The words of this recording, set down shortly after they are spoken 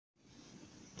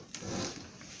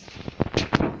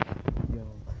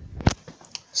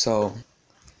So,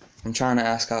 I'm trying to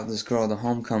ask out this girl at the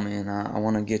homecoming, and I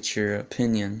want to get your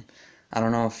opinion. I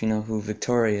don't know if you know who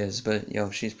Victoria is, but yo,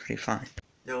 she's pretty fine.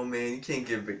 Yo, man, you can't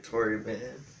get Victoria, man.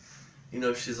 You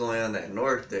know she's only on that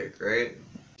north dick, right?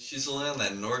 She's only on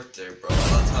that north dick, bro.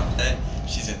 On top of that,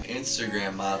 she's an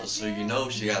Instagram model, so you know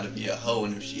she gotta be a hoe.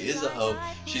 And if she is a hoe,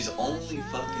 she's only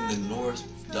fucking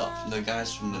the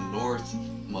guys from the north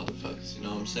motherfuckers, you know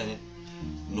what I'm saying?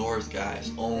 North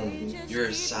guys only. You're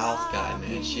a south guy,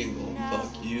 man. She ain't gonna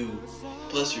fuck you.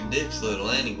 Plus your dick's little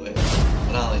anyway.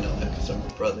 And I only know that because I'm her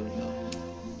brother, you know?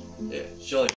 Yeah, she only